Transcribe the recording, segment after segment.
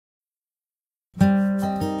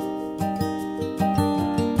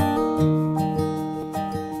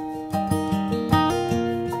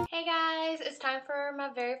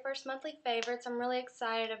monthly favorites. I'm really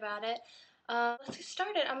excited about it. Let's get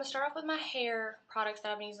started. I'm going to start off with my hair products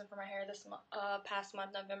that I've been using for my hair this past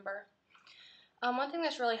month, November. One thing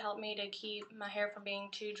that's really helped me to keep my hair from being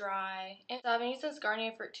too dry, and so I've been using this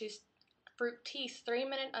Garnier Fructis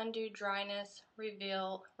 3-minute Undo Dryness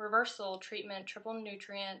Reversal Treatment Triple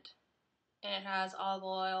Nutrient, and it has olive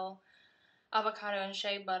oil, avocado, and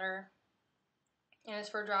shea butter, and it's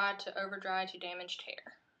for dry to over dry to damaged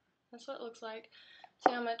hair. That's what it looks like.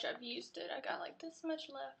 See how much I've used it. I got like this much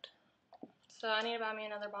left, so I need to buy me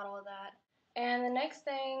another bottle of that. And the next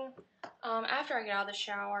thing, after I get out of the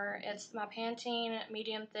shower, it's my Pantene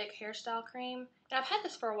Medium Thick Hairstyle Cream. And I've had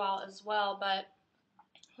this for a while as well, but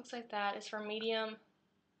looks like that. It's for medium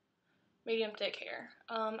thick hair.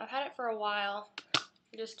 I've had it for a while.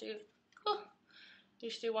 You just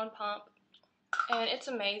do one pump, and it's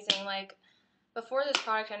amazing. Like, before this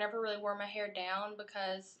product, I never really wore my hair down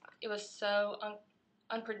because it was so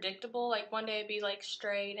unpredictable. Like, one day it'd be like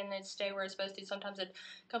straight and it'd stay where it's supposed to. Sometimes it'd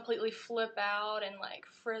completely flip out and like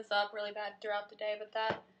frizz up really bad throughout the day, but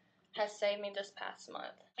that has saved me this past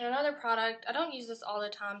month. And another product, I don't use this all the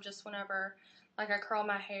time, just whenever like I curl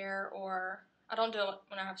my hair, or I don't do it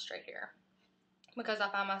when I have straight hair, because I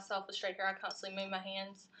find myself with straight hair, I constantly move my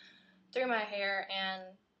hands through my hair.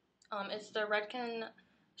 And it's the Redken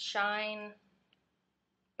Shine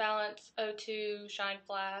Balance O2 Shine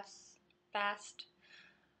Fast.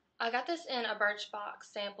 I got this in a Birchbox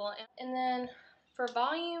sample. And then for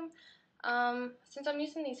volume, since I'm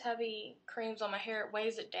using these heavy creams on my hair, it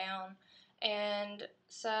weighs it down. And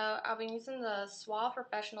so I've been using the Suave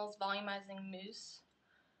Professionals Volumizing Mousse.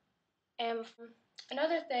 And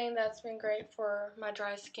another thing that's been great for my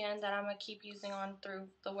dry skin that I'm going to keep using on through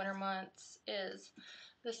the winter months is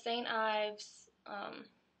the St. Ives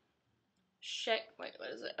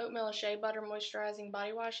Oatmeal and Shea Butter Moisturizing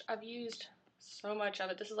Body Wash. I've used so much of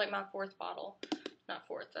it. This is like my 4th bottle. Not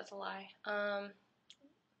 4th, that's a lie. 2nd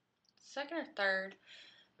or 3rd.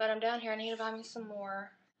 But I'm down here. I need to buy me some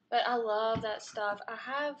more. But I love that stuff. I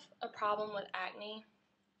have a problem with acne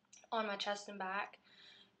on my chest and back.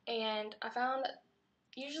 And I found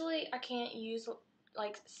usually I can't use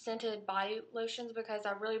like scented body lotions because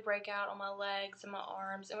I really break out on my legs and my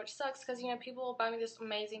arms, and which sucks because, you know, people buy me this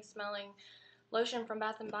amazing smelling lotion from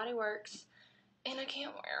Bath and Body Works, and I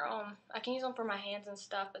can't wear them. I can use them for my hands and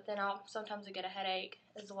stuff, but then I'll sometimes get a headache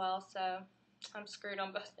as well, so I'm screwed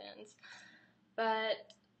on both ends.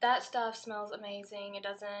 But that stuff smells amazing. It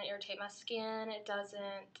doesn't irritate my skin. It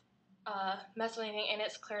doesn't mess with anything, and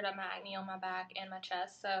it's cleared up my acne on my back and my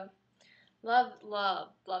chest. So love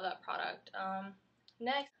that product.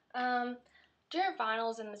 Next, during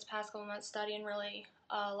finals in this past couple months, studying really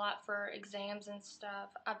a lot for exams and stuff,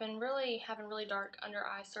 I've been having really dark under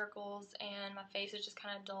eye circles, and my face is just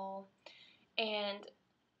kind of dull, and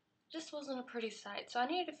just wasn't a pretty sight. So I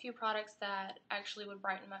needed a few products that actually would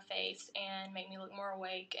brighten my face and make me look more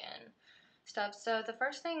awake and stuff. So the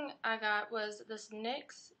first thing I got was this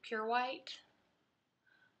NYX Pure White.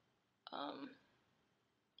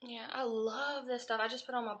 Yeah, I love this stuff. I just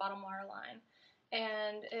put it on my bottom waterline,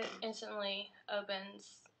 and it instantly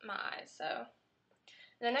opens my eyes. So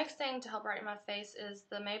the next thing to help brighten my face is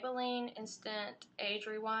the Maybelline Instant Age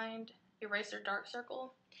Rewind Eraser Dark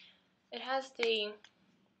Circle. It has the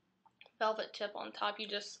velvet tip on top. You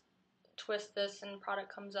just twist this and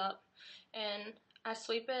product comes up, and I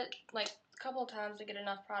sweep it like a couple of times to get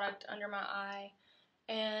enough product under my eye,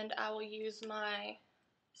 and I will use my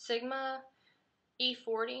Sigma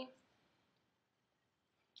E40,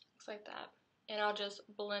 looks like that, and I'll just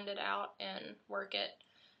blend it out and work it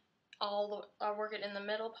I'll work it in the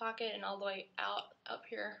middle pocket and all the way out up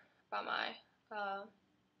here by my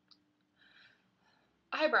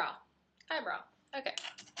eyebrow. Okay.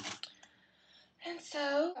 And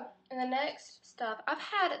so, in the next stuff, I've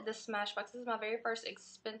had this Smashbox. This is my very first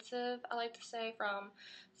expensive, I like to say, from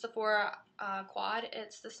Sephora Quad.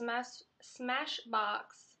 It's the Smashbox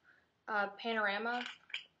Panorama.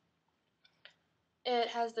 It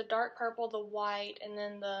has the dark purple, the white, and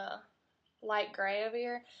then the light gray over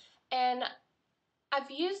here. And I've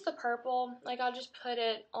used the purple, like I'll just put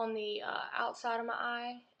it on the outside of my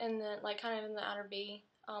eye, and then like kind of in the outer V,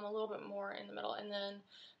 a little bit more in the middle, and then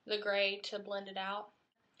the gray to blend it out.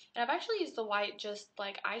 And I've actually used the white just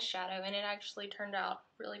like eyeshadow, and it actually turned out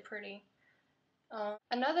really pretty.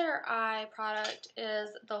 Another eye product is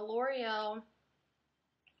the L'Oreal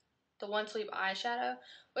the One Sleep eyeshadow,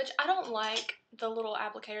 which I don't like the little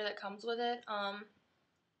applicator that comes with it.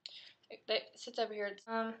 It sits over here.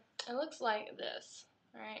 It looks like this,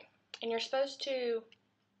 right? And you're supposed to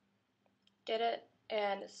get it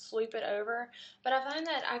and sweep it over, but I find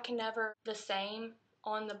that I can never the same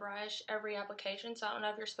on the brush every application, so I don't know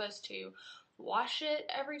if you're supposed to wash it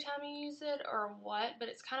every time you use it or what, but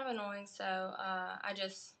it's kind of annoying, so I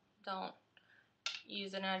just don't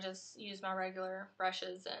use it, and I just use my regular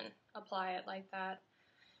brushes and apply it like that.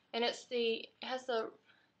 And it has the,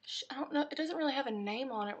 I don't know, it doesn't really have a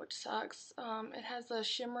name on it, which sucks. It has a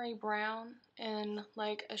shimmery brown and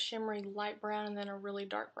like a shimmery light brown and then a really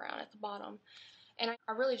dark brown at the bottom. And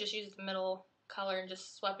I really just used the middle color and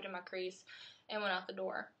just swept it in my crease and went out the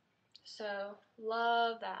door. So,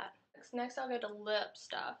 love that. Next I'll go to lip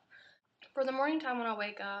stuff. For the morning time when I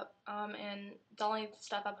wake up, and the only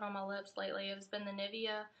stuff I put on my lips lately has been the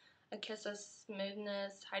Nivea A Kiss of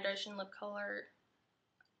Smoothness Hydration Lip Color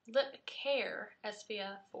Lip Care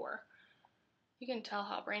SPF 4. You can tell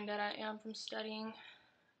how brain dead I am from studying.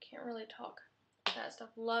 Can't really talk that stuff.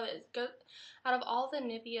 Love it. Out of all the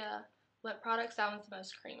Nivea lip products, that one's the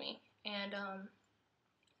most creamy, and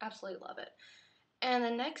absolutely love it. And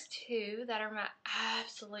the next two that are my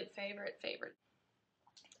absolute favorite.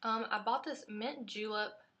 I bought this Mint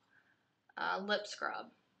Julep lip scrub.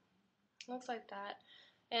 Looks like that,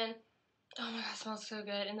 and oh my god, it smells so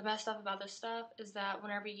good. And the best stuff about this stuff is that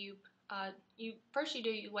whenever you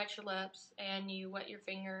wet your lips and you wet your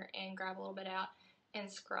finger and grab a little bit out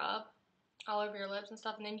and scrub all over your lips and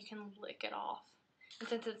stuff, and then you can lick it off. And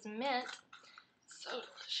since it's mint, it's so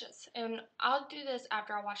delicious. And I'll do this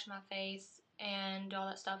after I wash my face and do all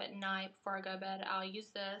that stuff at night before I go to bed. I'll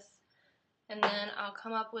use this, and then I'll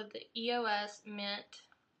come up with the EOS mint.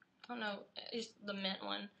 I don't know, just the mint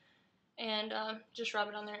one, and just rub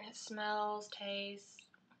it on there. It smells, tastes,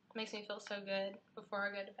 makes me feel so good before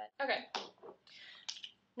I go to bed. Okay,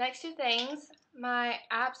 next two things, my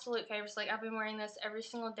absolute favorites. Like, I've been wearing this every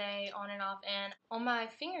single day on and off, and on my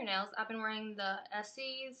fingernails I've been wearing the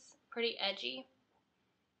Essie's Pretty Edgy.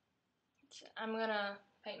 I'm gonna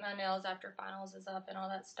paint my nails after finals is up and all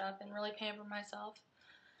that stuff and really pamper myself.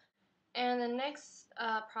 And the next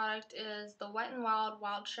product is the Wet n Wild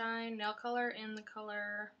Wild Shine nail color in the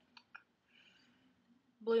color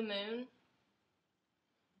Blue Moon.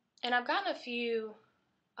 And I've gotten a few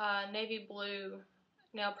navy blue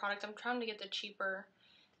nail products. I'm trying to get the cheaper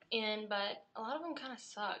in, but a lot of them kind of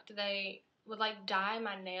sucked. They would like dye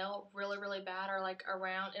my nail really, really bad, or like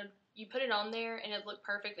around. You put it on there and it looked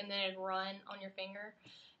perfect, and then it'd run on your finger.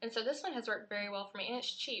 And so this one has worked very well for me, and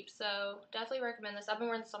it's cheap, so definitely recommend this. I've been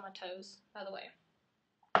wearing this on my toes, by the way.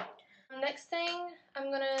 Next thing, I'm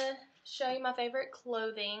going to show you my favorite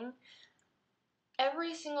clothing.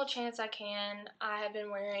 Every single chance I can, I have been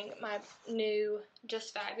wearing my new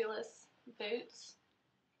Just Fabulous boots.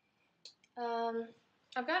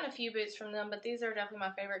 I've gotten a few boots from them, but these are definitely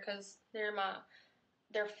my favorite because they're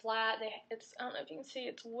flat. I don't know if you can see,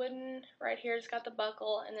 it's wooden right here. It's got the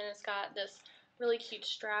buckle, and then it's got this really cute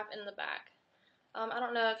strap in the back. I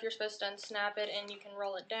don't know if you're supposed to unsnap it and you can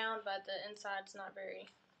roll it down, but the inside's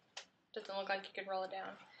doesn't look like you could roll it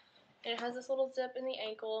down. And it has this little zip in the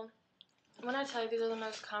ankle. When I tell you, these are the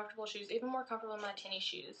most comfortable shoes, even more comfortable than my tennis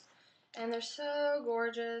shoes. And they're so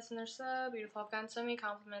gorgeous, and they're so beautiful. I've gotten so many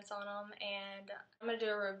compliments on them, and I'm going to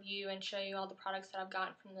do a review and show you all the products that I've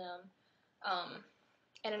gotten from them,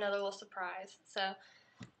 and another little surprise. So,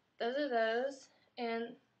 those are those,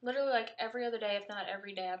 and literally like every other day, if not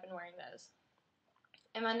every day, I've been wearing those.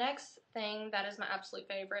 And my next thing that is my absolute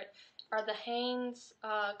favorite are the Hanes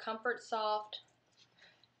Comfort Soft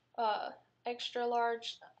extra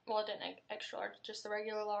large, well, it didn't extra large, just the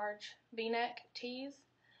regular large V-neck tees.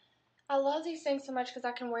 I love these things so much because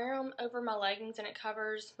I can wear them over my leggings and it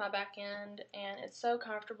covers my back end, and it's so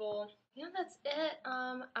comfortable. Yeah, that's it.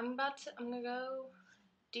 I'm gonna go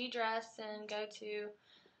de-dress and go to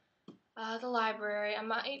the library. I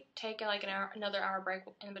might take like another hour break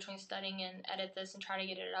in between studying and edit this and try to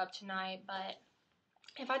get it up tonight, but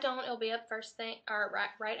if I don't, it'll be up first thing, or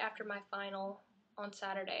right after my final on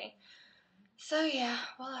Saturday. So yeah,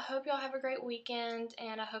 well, I hope y'all have a great weekend,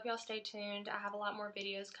 and I hope y'all stay tuned. I have a lot more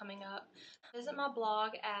videos coming up. Visit my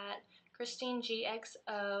blog at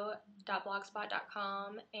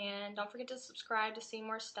ChristineGxo.blogspot.com, and don't forget to subscribe to see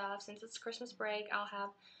more stuff. Since it's Christmas break, I'll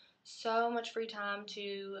have so much free time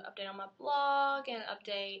to update on my blog and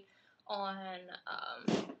update on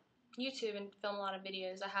YouTube and film a lot of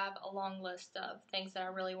videos. I have a long list of things that I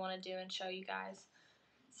really want to do and show you guys.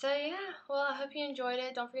 So yeah, well, I hope you enjoyed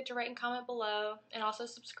it. Don't forget to rate and comment below, and also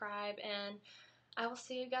subscribe, and I will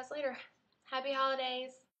see you guys later. Happy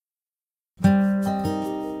holidays!